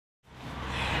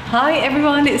Hi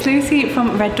everyone, it's Lucy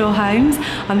from RedDoor Homes.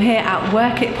 I'm here at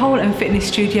Work It Pole and Fitness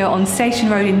Studio on Station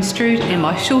Road in Strood in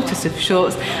my shortest of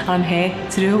shorts, and I'm here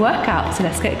to do a workout, so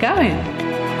let's get going.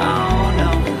 Oh,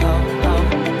 no,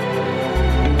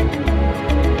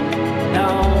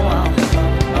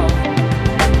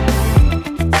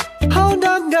 Hold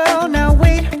on girl, now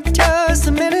wait just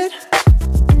a minute.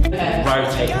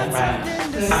 Rotate around.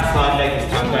 Outside leg is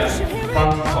turned west.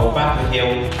 Front pole, back and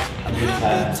heel.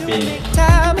 Return, spin.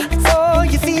 Time for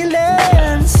your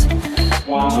feelings.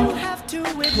 1, 2,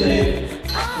 3,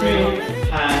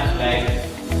 hand, leg.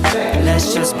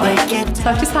 Let's just break it. So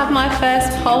I've just had my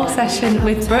first pole session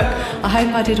with Brooke. I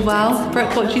hope I did well.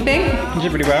 Brooke, what do you think? You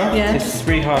did really well. Yeah. It's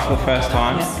really hard for the first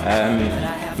time.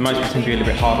 Yeah. Most people tend to be a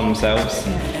little bit hard on themselves.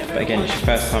 Yeah. But again, it's your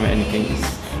first time at anything.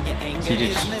 So you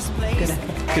did Good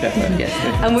effort. good effort, yes.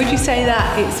 And would you say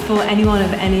that it's for anyone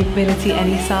of any ability,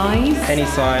 any size? Any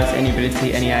size, any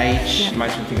ability, any age. Yeah.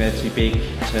 Most people think they're too big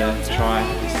to try.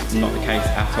 It's not the case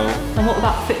at all. And what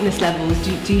about fitness levels?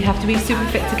 Do you have to be super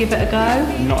fit to give it a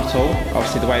go? Not at all.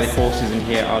 Obviously the way the courses in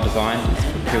here are designed is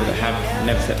for people that have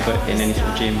never set foot in any sort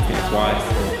of gym,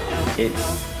 fitness-wise.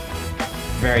 It's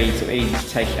very sort of easy to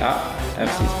take it up.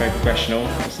 Obviously it's very progressional.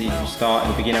 Obviously you start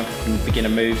in the beginner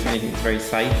moves, anything that's very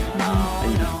safe,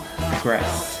 and you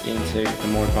progress into the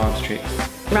more advanced tricks.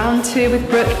 Round 2 with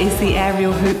Brooke is the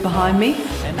aerial hoop behind me.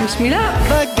 Wish me luck.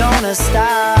 But gonna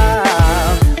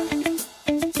stop.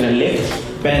 Gonna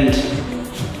lift, bend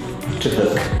to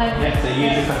hook. Yeah, so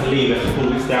use this like a lever to pull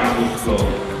this down off the floor.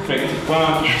 Correct.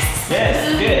 1. Yes,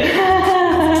 good.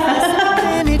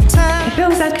 Anytime. It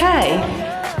feels okay.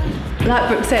 Like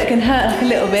Brooke said, it can hurt like a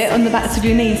little bit on the backs of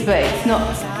your knees, but it's not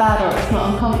bad or it's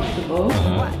not uncomfortable.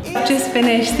 I've just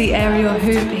finished the aerial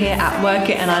hoop here at Work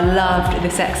It and I loved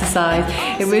this exercise.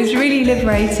 It was really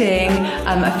liberating.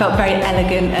 I felt very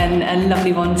elegant and a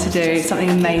lovely one to do, something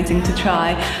amazing to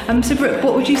try. So Brooke,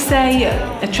 what would you say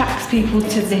attracts people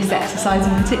to this exercise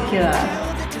in particular?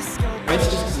 It's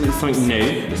just because it's something new,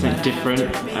 it's something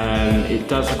different. It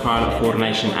does require a lot of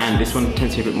coordination, and this one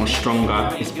tends to be a bit more stronger.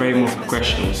 It's very more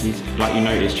progressional, so like you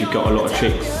noticed, you've got a lot of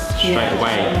tricks straight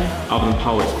away. Other than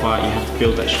pole, it's quite, you have to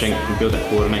build that strength and build that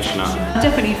coordination up. I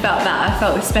definitely felt that. I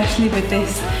felt especially with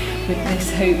this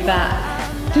hoop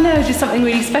that, I don't know, just something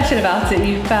really special about it.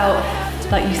 You felt,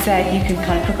 like you said, you can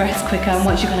kind of progress quicker, and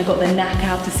once you kind of got the knack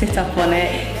how to sit up on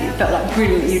it, it felt like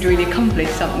brilliant. You'd really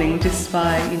accomplished something just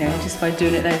by, just by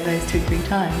doing it those 2-3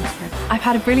 times. I've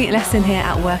had a brilliant lesson here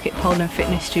at Work It Pole and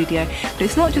Fitness Studio, but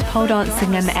it's not just pole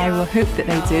dancing and the aerial hoop that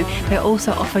they do. They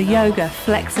also offer yoga,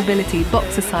 flexibility,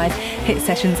 boxercise, HIIT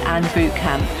sessions and boot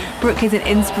camp. Brooke is an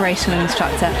inspirational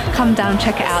instructor. Come down,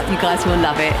 check it out. You guys will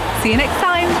love it. See you next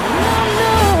time.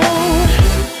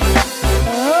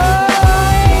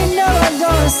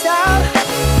 Stop.